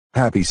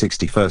Happy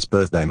 61st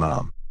birthday,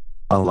 Mom.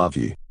 I love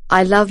you.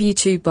 I love you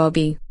too,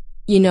 Bobby.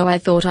 You know, I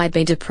thought I'd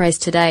be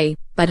depressed today,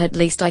 but at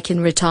least I can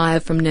retire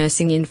from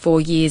nursing in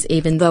 4 years,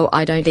 even though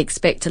I don't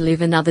expect to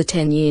live another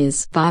 10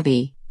 years.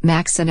 Bobby,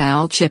 Max and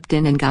Al chipped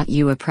in and got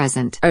you a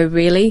present. Oh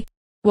really?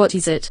 What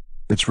is it?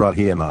 It's right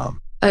here, Mom.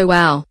 Oh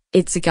wow,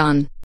 it's a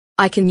gun.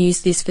 I can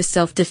use this for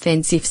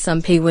self-defense if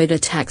some P-word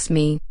attacks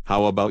me.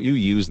 How about you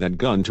use that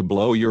gun to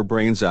blow your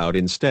brains out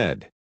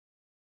instead?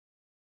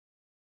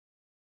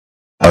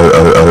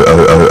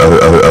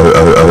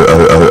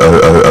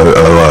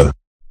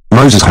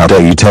 Moses, how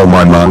dare you tell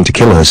my mom to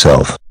kill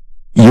herself?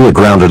 You are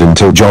grounded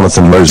until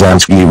Jonathan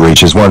Mozansky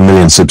reaches 1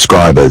 million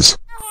subscribers.